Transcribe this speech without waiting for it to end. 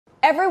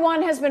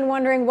Everyone has been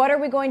wondering, what are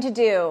we going to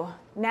do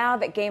now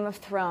that Game of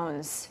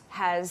Thrones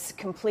has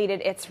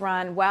completed its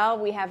run? Well,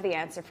 we have the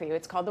answer for you.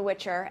 It's called The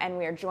Witcher, and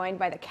we are joined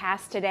by the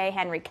cast today: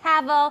 Henry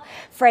Cavill,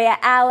 Freya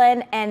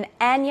Allen, and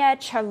Anya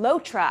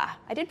Chalotra.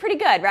 I did pretty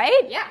good,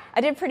 right? Yeah.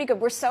 I did pretty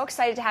good. We're so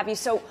excited to have you.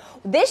 So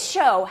this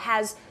show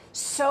has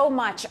so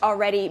much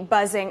already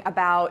buzzing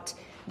about.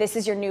 This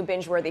is your new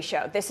binge-worthy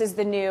show. This is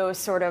the new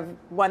sort of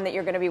one that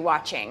you're going to be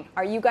watching.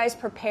 Are you guys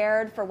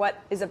prepared for what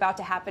is about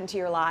to happen to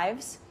your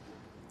lives?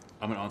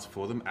 I'm going to answer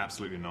for them.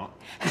 Absolutely not.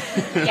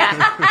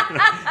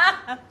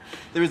 Yeah.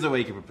 There is no way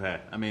you can prepare.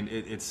 I mean,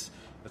 it's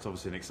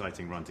obviously an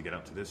exciting run to get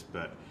up to this,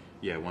 but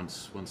yeah,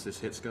 once this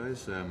hits,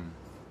 guys,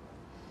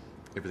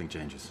 everything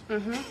changes.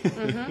 Mm-hmm,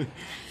 mm-hmm.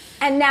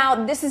 And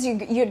now this is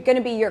you're going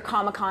to be your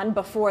Comic-Con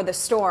before the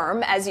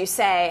storm, as you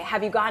say.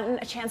 Have you gotten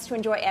a chance to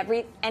enjoy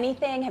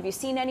anything? Have you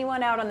seen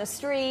anyone out on the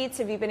streets?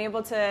 Have you been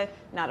able to?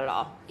 Not at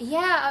all.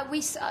 Yeah, I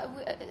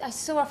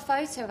saw a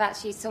photo of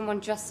actually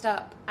someone dressed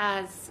up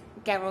as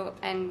Geralt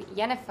and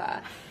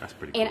Yennefer. That's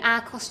pretty cool. In our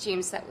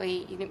costumes that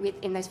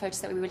in those photos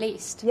that we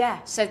released.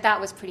 Yeah. So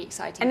that was pretty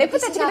exciting. And they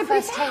put that together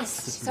pretty first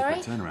fast. taste. Sorry?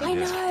 I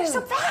know. They're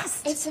so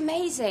fast. It's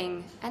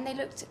amazing. And they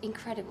looked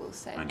incredible.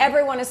 So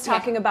everyone is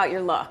talking about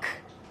your look.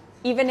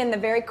 Even in the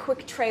very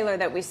quick trailer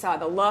that we saw,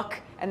 the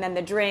look, and then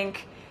the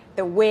drink,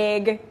 the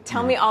wig.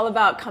 Tell me all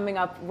about coming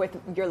up with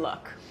your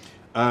look.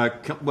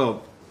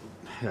 Well,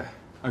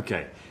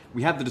 okay.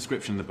 We have the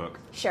description in the book.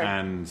 Sure.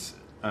 And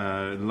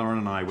Lauren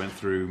and I went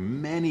through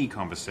many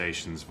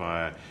conversations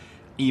via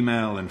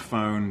email and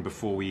phone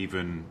before we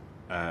even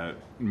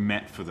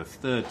met for the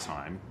third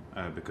time,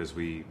 because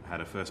we had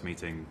a first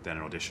meeting, then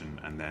an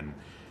audition, and then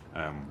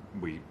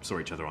we saw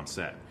each other on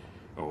set.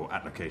 Or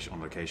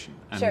on location.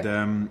 And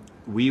sure.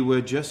 We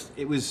were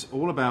it was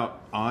all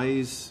about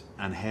eyes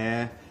and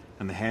hair,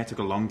 and the hair took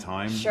a long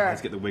time. Sure. Had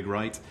to get the wig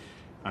right,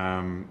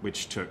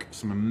 which took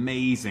some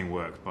amazing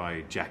work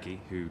by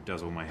Jackie, who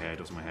does all my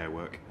hair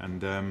work.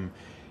 And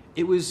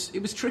it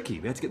was tricky.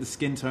 We had to get the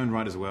skin tone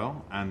right as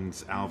well, and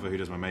Alva, who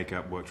does my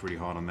makeup, worked really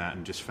hard on that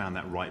and just found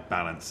that right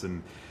balance.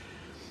 And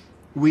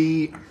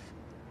we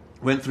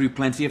went through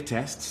plenty of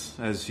tests,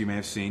 as you may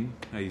have seen.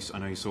 I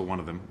know you saw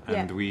one of them.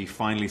 And we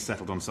finally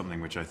settled on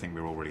something which I think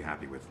we're all really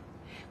happy with.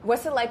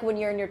 What's it like when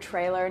you're in your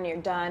trailer and you're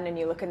done and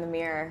you look in the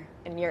mirror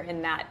and you're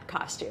in that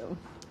costume?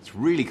 It's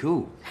really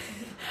cool.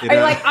 Are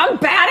you like, I'm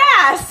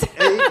badass?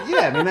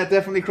 Yeah, I mean, that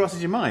definitely crosses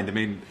your mind. I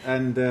mean,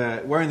 and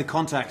wearing the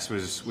contacts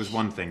was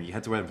one thing. You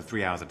had to wear them for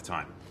 3 hours at a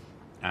time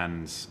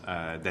and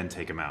then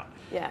take them out.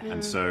 Yeah.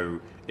 And so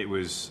it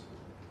was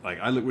like,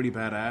 I look really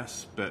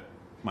badass, but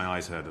my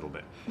eyes hurt a little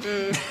bit.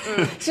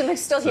 She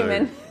looks still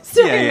human.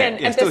 Still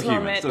human at still this human,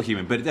 moment. Still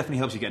human, but it definitely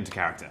helps you get into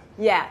character.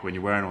 Yeah. When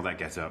you're wearing all that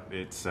get-up,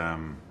 it's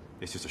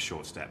just a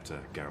short step to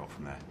Geralt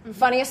from there.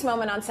 Funniest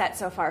moment on set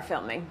so far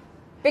filming?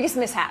 Biggest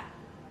mishap?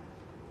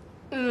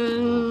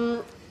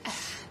 There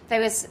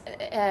was,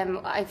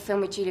 I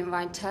filmed with Julian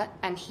Reintert,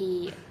 and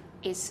he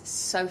is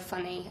so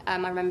funny. I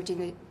remember doing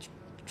the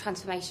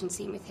transformation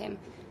scene with him,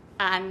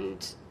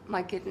 and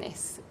my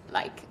goodness,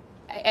 like,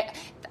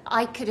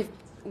 I could have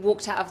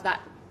walked out of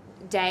that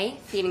day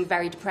feeling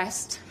very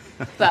depressed,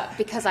 but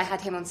because I had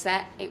him on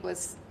set, it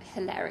was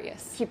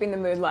hilarious. Keeping the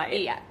mood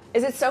light. Yeah.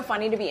 Is it so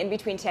funny to be in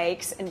between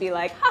takes and be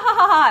like, ha ha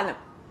ha ha? And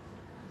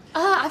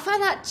I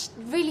find that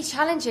really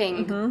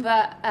challenging,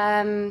 but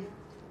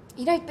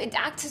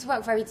actors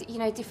work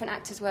different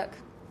actors work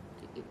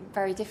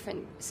very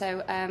different,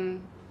 so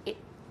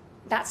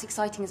that's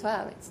exciting as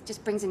well. It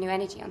just brings a new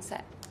energy on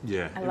set.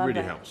 Yeah, I it love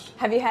really that. helps.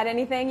 Have you had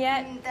anything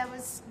yet? There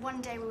was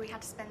one day where we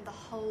had to spend the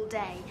whole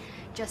day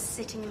just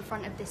sitting in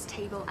front of this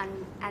table,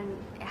 and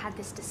it had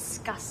this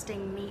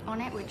disgusting meat on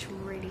it, which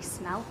really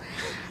smelled.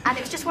 And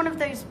it was just one of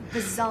those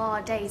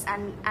bizarre days,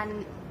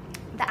 and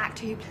the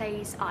actor who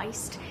plays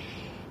Iced,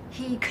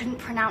 he couldn't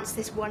pronounce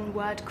this one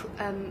word,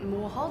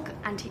 Morhog,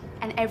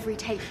 and every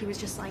take he was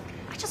just like,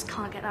 I just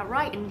can't get that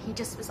right, and he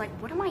just was like,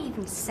 what am I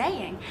even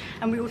saying?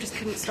 And we all just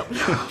couldn't stop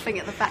laughing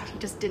at the fact he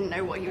just didn't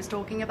know what he was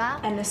talking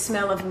about. And the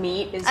smell of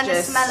meat is And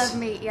just... the smell of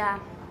meat, yeah.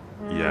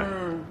 Yeah.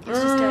 It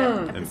was just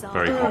a And bizarre...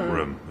 very hot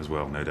room as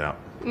well, no doubt.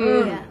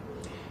 Yeah.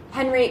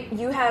 Henry,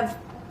 you have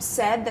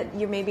said that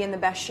you may be in the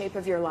best shape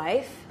of your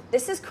life.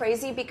 This is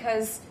crazy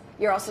because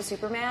you're also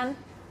Superman.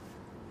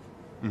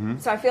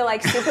 So I feel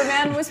like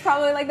Superman was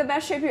probably like the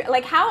best shape.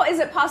 Like, how is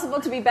it possible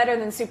to be better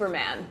than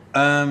Superman?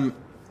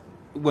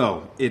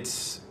 Well,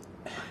 it's...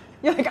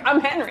 You're like, I'm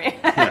Henry.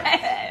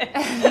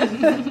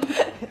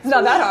 It's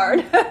not that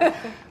hard.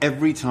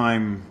 Every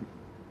time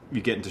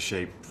you get into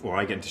shape, or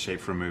I get into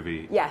shape for a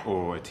movie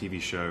or a TV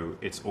show,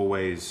 it's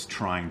always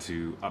trying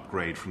to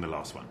upgrade from the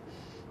last one.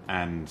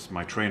 And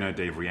my trainer,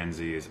 Dave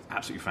Rienzi, is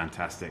absolutely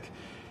fantastic.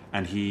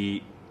 And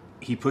he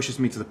pushes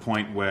me to the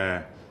point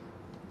where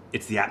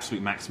it's the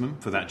absolute maximum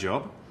for that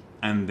job.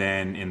 And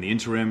then in the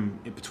interim,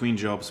 in between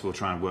jobs, we'll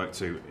try and work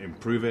to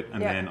improve it.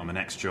 And then on the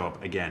next job,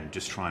 again,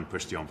 just try and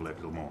push the envelope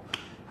a little more.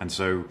 And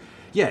so,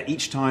 yeah,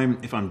 each time,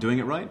 if I'm doing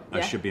it right, I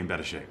should be in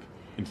better shape,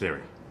 in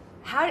theory.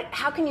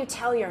 How can you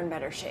tell you're in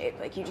better shape?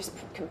 Like, you just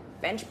can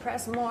bench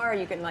press more?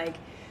 You can, like,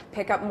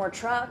 pick up more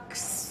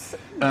trucks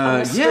on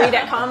the street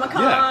at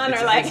Comic-Con,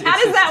 or like,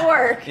 how does that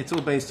work? It's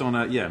all based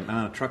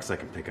on trucks I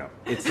can pick up.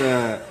 It's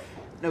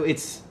no,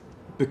 it's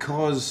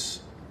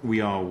because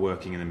we are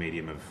working in the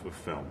medium of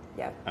film.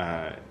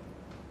 Yeah.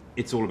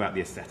 It's all about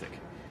the aesthetic,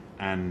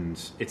 and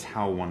it's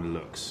how one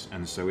looks.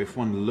 And so if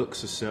one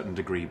looks a certain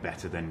degree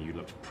better than you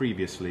looked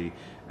previously,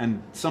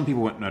 and some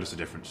people won't notice a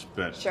difference,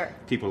 but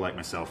people like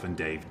myself and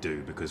Dave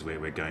do, because we're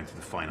going through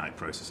the finite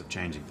process of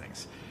changing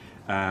things.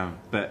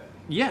 But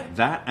yeah,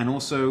 that, and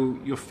also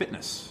your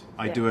fitness.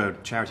 I do a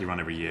charity run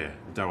every year,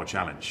 the Darwin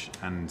Challenge,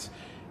 and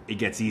it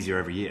gets easier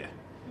every year.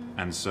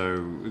 And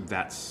so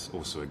that's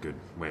also a good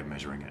way of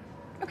measuring it.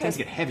 It tends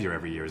to get heavier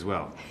every year as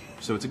well,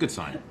 so it's a good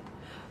sign.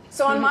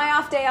 So on my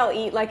off day, I'll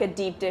eat like a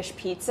deep dish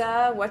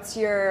pizza. What's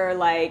your,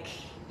 like,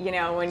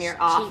 when you're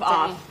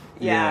off?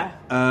 Yeah.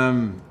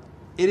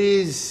 It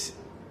is...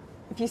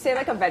 If you say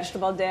like a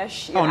vegetable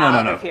dish, you're no.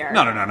 out of here.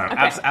 No.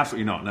 Okay.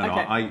 Absolutely not. No.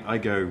 I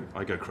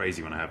go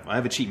crazy when I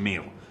have a cheat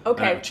meal.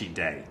 Okay. I have a cheat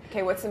day.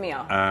 Okay, what's the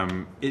meal?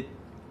 It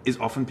is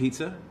often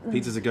pizza.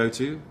 Pizza's a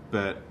go-to,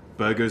 but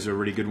burgers are a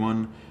really good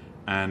one.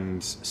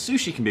 And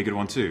sushi can be a good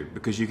one too,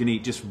 because you can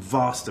eat just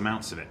vast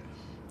amounts of it.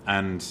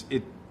 And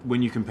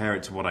when you compare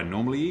it to what I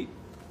normally eat,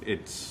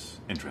 it's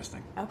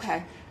interesting.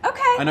 Okay.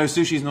 I know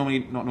sushi's not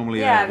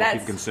normally what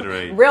people consider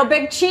a real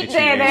big cheat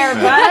day there,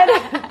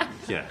 bud.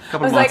 Yeah, a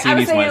couple of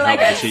martinis might help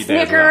with the cheat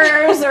day as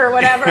Snickers or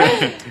whatever.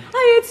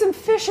 I ate some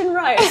fish and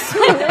rice.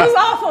 It was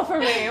awful for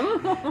me.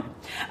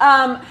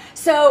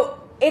 So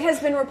it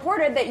has been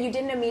reported that you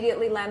didn't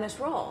immediately land this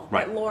role.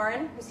 Right. But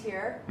Lauren, who's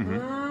here,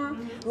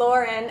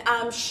 Lauren,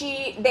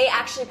 they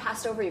actually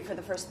passed over you for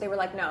the first. They were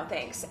like, no,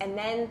 thanks. And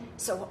then,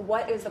 so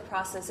what is the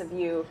process of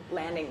you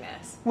landing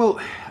this?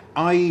 Well,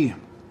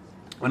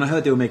 when I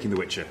heard they were making The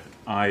Witcher,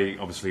 I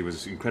obviously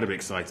was incredibly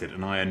excited,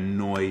 and I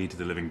annoyed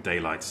the living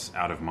daylights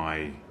out of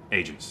my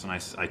agents. And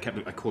I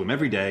called them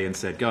every day and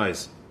said,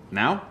 guys,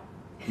 now?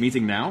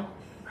 Meeting now?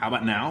 How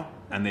about now?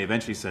 And they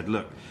eventually said,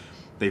 look,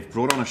 they've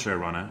brought on a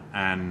showrunner,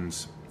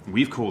 and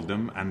we've called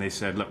them, and they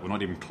said, look, we're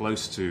not even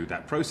close to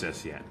that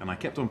process yet. And I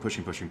kept on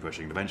pushing.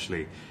 And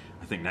eventually,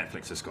 I think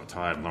Netflix just got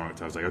tired, and Lauren,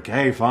 I was like,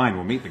 okay, fine,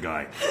 we'll meet the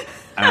guy.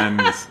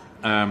 And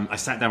I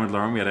sat down with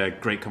Lauren. We had a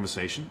great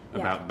conversation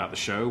about the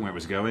show, where it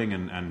was going,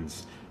 and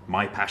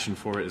my passion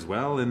for it as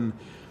well.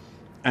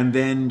 And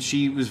then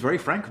she was very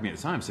frank with me at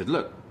the time, said,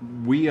 look,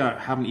 we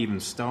haven't even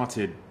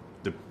started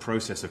the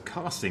process of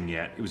casting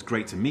yet. It was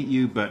great to meet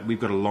you, but we've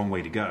got a long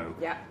way to go.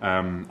 Yeah.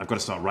 I've got to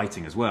start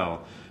writing as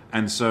well.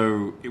 And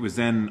so it was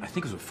then, I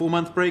think it was a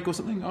 4-month break or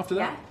something after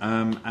that.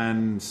 Yeah.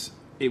 And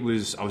I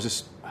was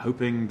just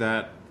hoping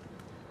that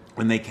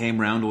when they came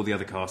round, all the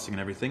other casting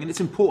and everything, and it's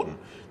important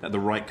that the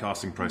right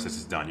casting process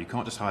is done. You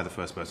can't just hire the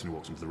first person who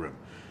walks into the room.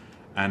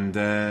 And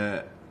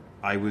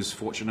I was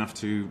fortunate enough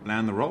to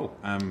land the role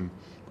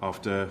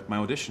after my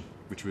audition,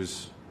 which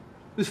was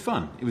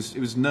fun. It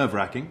was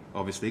nerve-wracking,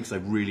 obviously, because I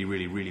really,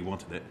 really, really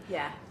wanted it.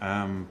 Yeah.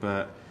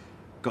 But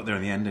got there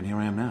in the end, and here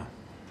I am now.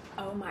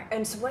 Oh my!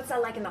 And so, what's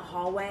that like in the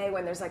hallway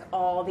when there's like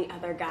all the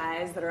other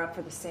guys that are up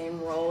for the same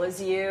role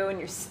as you, and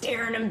you're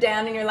staring them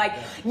down, and you're like,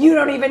 "You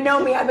don't even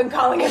know me. I've been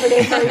calling every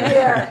day for a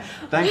year."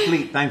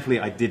 Thankfully,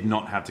 I did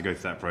not have to go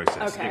through that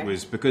process. Okay. It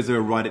was because they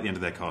were right at the end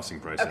of their casting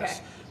process,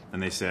 okay.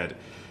 And they said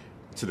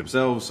to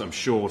themselves, I'm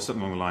sure,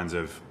 something along the lines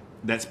of,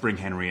 "Let's bring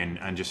Henry in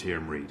and just hear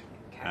him read,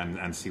 okay.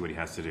 and see what he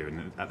has to do."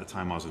 And at the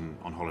time, I was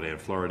on holiday in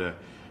Florida,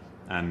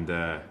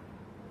 and.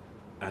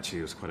 Actually,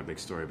 it was quite a big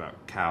story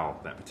about Cal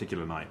that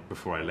particular night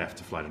before I left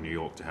to fly to New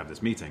York to have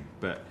this meeting.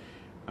 But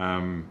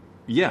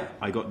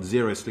I got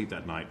 0 sleep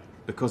that night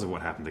because of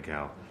what happened to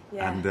Cal.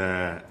 Yeah.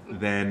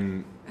 And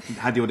then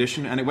had the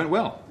audition, and it went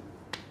well.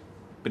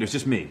 But it was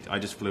just me. I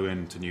just flew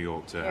into New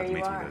York to have the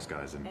meeting with those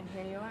guys. And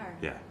here you are.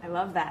 Yeah. I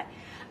love that.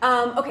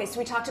 Okay, so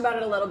we talked about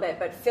it a little bit,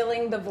 but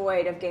filling the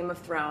void of Game of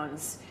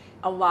Thrones.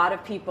 A lot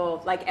of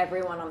people, like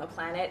everyone on the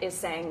planet, is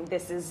saying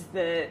this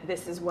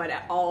is what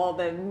all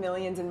the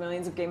millions and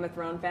millions of Game of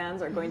Thrones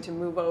fans are going to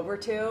move over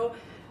to.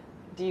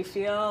 Do you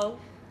feel?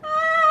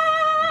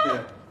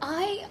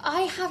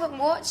 I haven't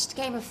watched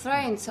Game of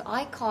Thrones, so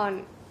I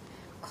can't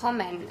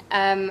comment.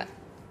 But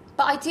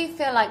I do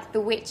feel like The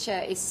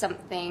Witcher is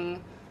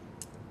something.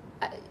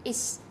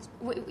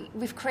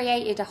 We've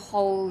created a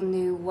whole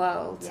new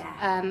world,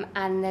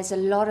 and there's a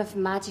lot of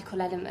magical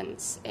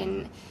elements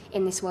in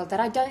this world that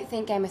I don't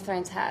think Game of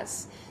Thrones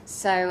has.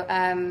 So,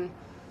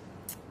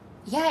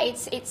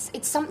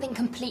 it's something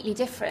completely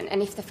different.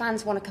 And if the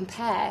fans want to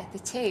compare the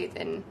two,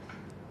 then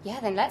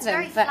let them. It's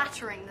very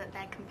flattering that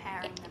they're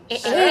comparing them.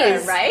 It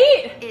is,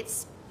 right?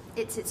 It's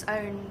its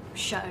own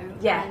show,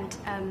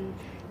 and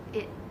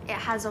it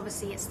has,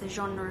 obviously, it's the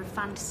genre of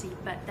fantasy,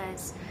 but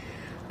there's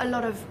a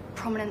lot of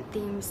prominent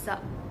themes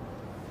that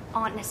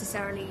aren't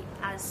necessarily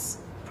as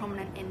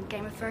prominent in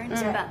Game of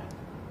Thrones, but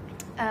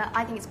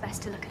I think it's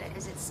best to look at it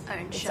as its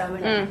own show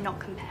and not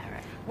compare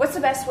it. What's the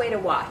best way to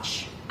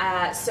watch?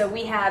 So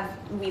we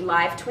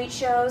live tweet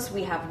shows,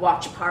 we have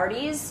watch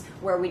parties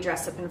where we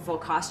dress up in full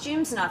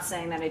costumes. Not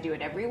saying that I do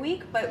it every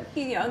week, but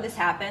this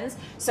happens.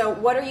 So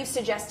what are you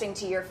suggesting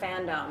to your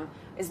fandom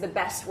is the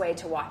best way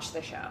to watch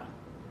the show?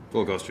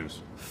 Full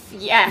costumes.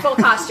 Yeah. Full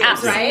costumes,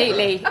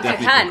 absolutely. right?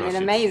 Okay. It's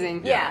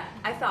amazing. Yeah,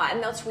 I thought.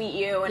 And they'll tweet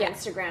you and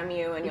Instagram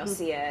you, and you'll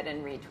see it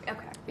and retweet.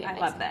 Okay, I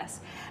love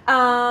this.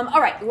 All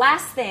right,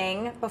 last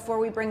thing before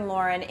we bring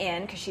Lauren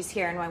in, because she's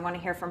here and I want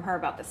to hear from her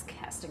about this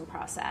casting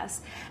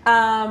process.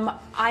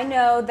 I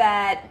know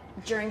that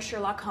during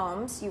Sherlock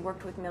Holmes, you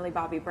worked with Millie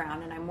Bobby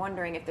Brown, and I'm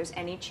wondering if there's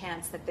any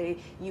chance that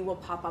you will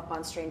pop up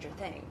on Stranger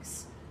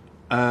Things.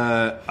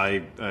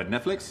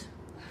 Netflix?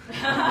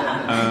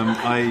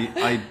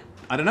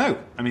 I don't know.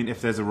 I mean, if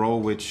there's a role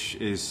which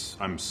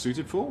I'm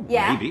suited for,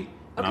 maybe,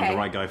 and I'm the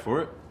right guy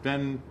for it,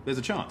 then there's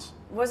a chance.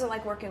 What was it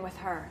like working with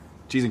her?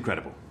 She's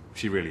incredible.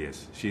 She really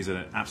is. She's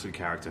an absolute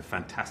character,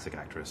 fantastic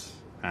actress.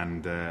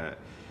 And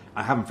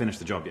I haven't finished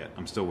the job yet.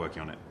 I'm still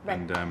working on it. Right.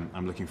 And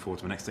I'm looking forward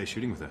to my next day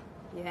shooting with her.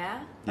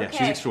 Yeah? Yeah, okay.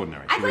 She's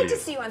extraordinary. I'd like to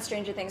see you on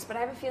Stranger Things, but I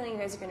have a feeling you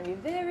guys are going to be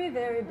very,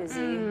 very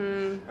busy.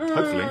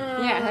 Hopefully.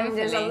 Yeah, hopefully.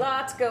 There's a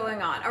lot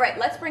going on. All right,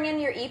 let's bring in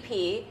your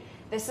EP.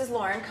 This is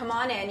Lauren. Come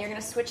on in. You're going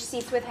to switch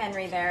seats with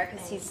Henry there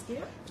because he's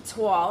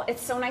tall.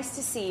 It's so nice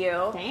to see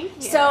you. Thank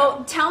you.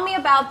 So tell me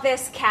about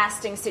this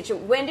casting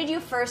situation. When did you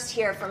first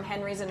hear from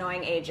Henry's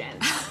annoying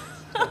agent?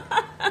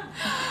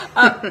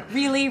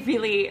 Really,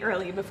 really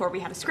early, before we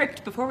had a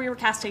script, before we were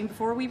casting,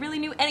 before we really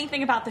knew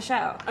anything about the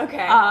show.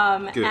 Okay.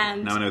 Good.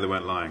 And now I know they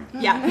weren't lying.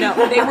 yeah, no,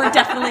 they were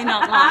definitely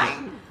not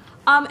lying.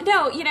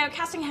 No,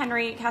 casting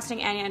Henry,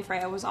 casting Anya and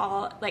Freya was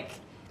all, like,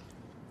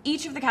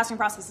 each of the casting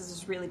processes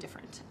is really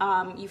different.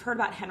 You've heard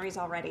about Henry's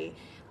already.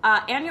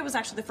 Anya was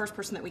actually the first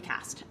person that we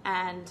cast,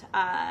 and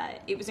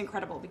it was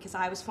incredible because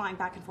I was flying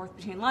back and forth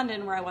between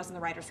London, where I was in the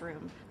writer's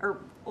room, or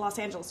Los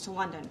Angeles to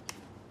London.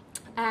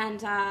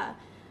 And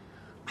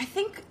I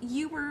think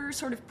you were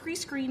sort of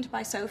pre-screened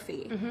by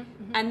Sophie,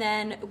 and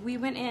then we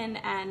went in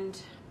and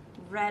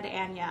read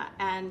Anya,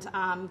 and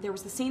there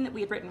was the scene that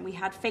we had written. We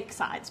had fake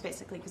sides,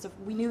 basically, because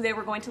we knew they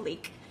were going to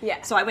leak.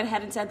 Yeah. So I went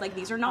ahead and said, like,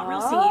 these are not real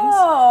scenes.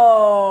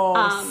 Oh,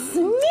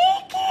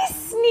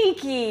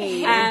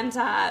 sneaky. And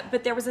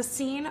but there was a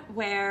scene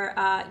where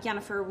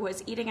Yennefer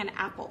was eating an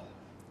apple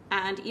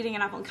and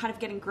kind of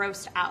getting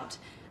grossed out.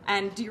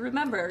 And do you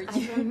remember?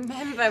 I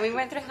remember. We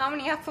went through how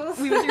many apples?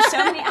 We went through so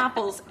many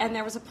apples, and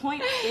there was a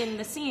point in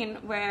the scene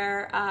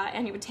where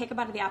Anya would take a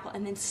bite of the apple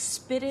and then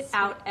spit it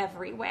out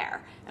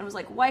everywhere, and was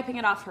like wiping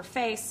it off her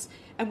face.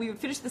 And we would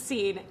finish the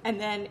scene, and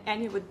then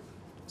Anya would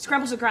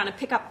scramble to the ground and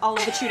pick up all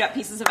of the chewed up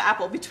pieces of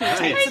apple between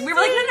takes. And we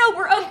were like,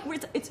 no,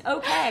 it's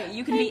okay.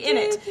 You can be in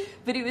it.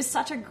 But it was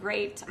such a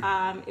great,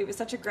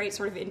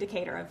 sort of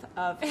indicator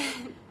of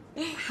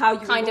how you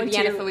kind were of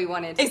going Yennefer we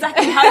wanted.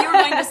 Exactly, how you were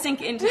going to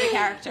sink into the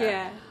character.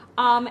 Yeah.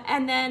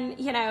 And then,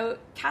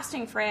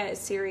 casting Freya as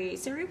Ciri.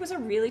 Ciri was a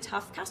really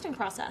tough casting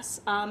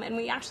process. And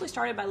we actually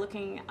started by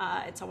looking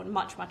at someone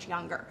much, much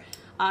younger.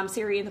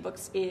 Ciri in the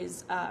books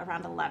is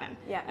around 11.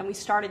 Yeah. And we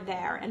started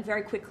there, and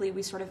very quickly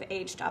we sort of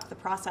aged up the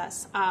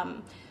process.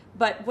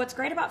 But what's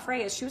great about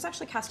Freya is she was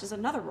actually cast as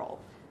another role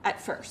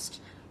at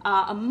first.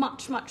 A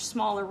much, much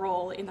smaller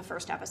role in the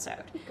first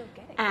episode.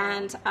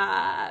 And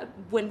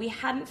when we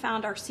hadn't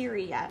found our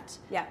Ciri yet,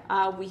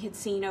 we had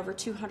seen over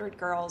 200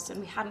 girls, and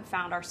we hadn't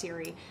found our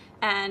Ciri.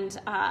 And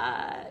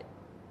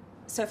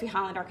Sophie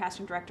Holland, our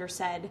casting director,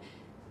 said,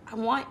 I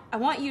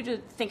want you to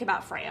think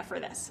about Freya for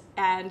this.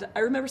 And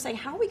I remember saying,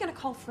 how are we going to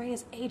call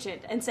Freya's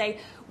agent and say,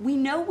 we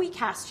know we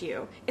cast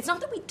you. It's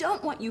not that we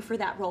don't want you for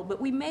that role, but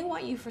we may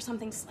want you for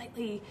something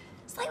slightly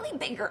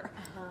bigger.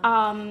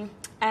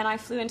 And I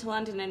flew into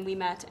London, and we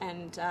met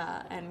and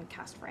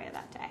cast Freya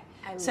that day.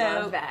 I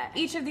love that.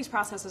 Each of these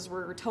processes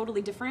were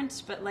totally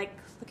different, but like,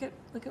 look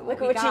at what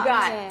you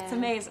got. Yeah. It's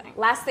amazing.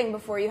 Last thing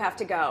before you have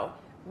to go.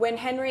 When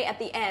Henry at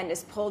the end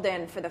is pulled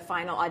in for the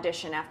final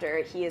audition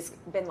after he has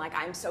been like,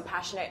 I'm so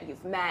passionate,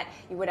 you've met,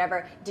 you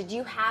whatever, did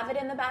you have it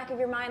in the back of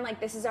your mind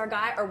like, this is our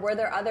guy? Or were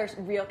there other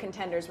real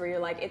contenders where you're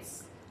like,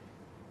 it's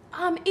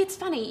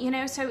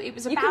funny, so it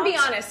was about... You can be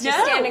honest, he's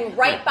standing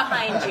right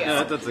behind you.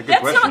 That's a good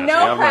question.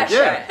 No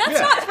pressure. That's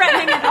not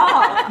threatening at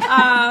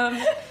all.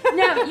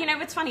 No,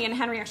 what's funny, and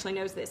Henry actually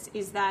knows this,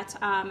 is that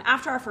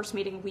after our first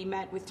meeting, we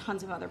met with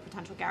tons of other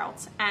potential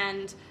Geralts,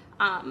 and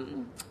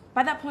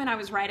by that point, I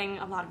was writing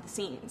a lot of the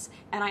scenes,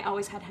 and I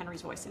always had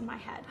Henry's voice in my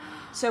head.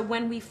 So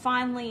when I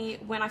finally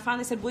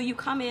said, will you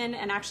come in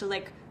and actually,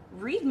 like,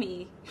 read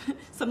me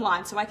some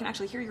lines so I can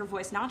actually hear your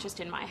voice, not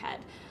just in my head,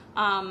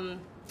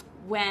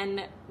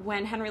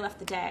 when Henry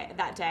left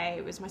that day,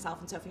 it was myself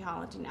and Sophie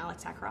Holland and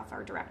Alex Sakharov,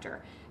 our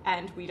director,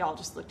 and we'd all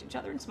just looked at each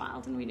other and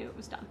smiled, and we knew it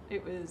was done.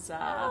 It was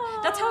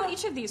that's how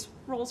each of these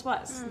roles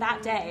was.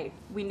 That day,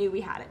 we knew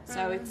we had it.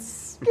 So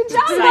it's good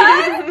job,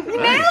 bud.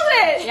 You nailed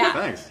it. Yeah.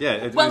 Thanks.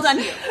 Yeah. Well done,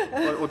 you.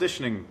 The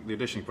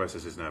auditioning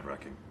process is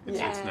nerve-wracking.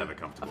 It's never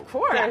comfortable. Of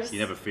course. You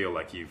never feel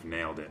like you've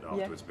nailed it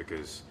afterwards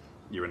because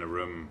you're in a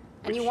room.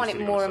 And you want it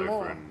more and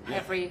more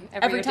every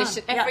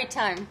audition, every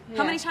time.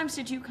 How many times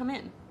did you come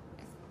in?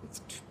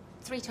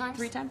 3 times.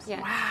 3 times? Yeah.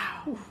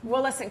 Wow.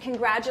 Well, listen,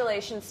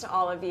 congratulations to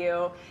all of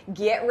you.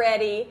 Get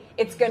ready.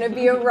 It's going to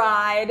be a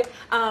ride.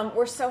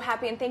 We're so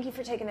happy, and thank you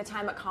for taking the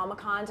time at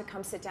Comic-Con to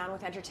come sit down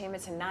with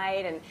Entertainment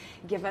Tonight and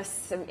give us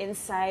some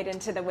insight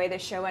into the way the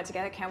show went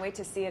together. Can't wait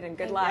to see it, and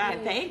good luck. Yeah,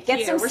 and thank get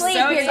you. some We're sleep.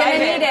 so You're going to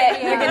excited. need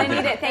it. You're going to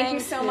need it. Thank you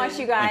so much,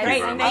 you guys. Thank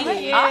you very much.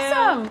 Thank you.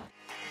 Awesome.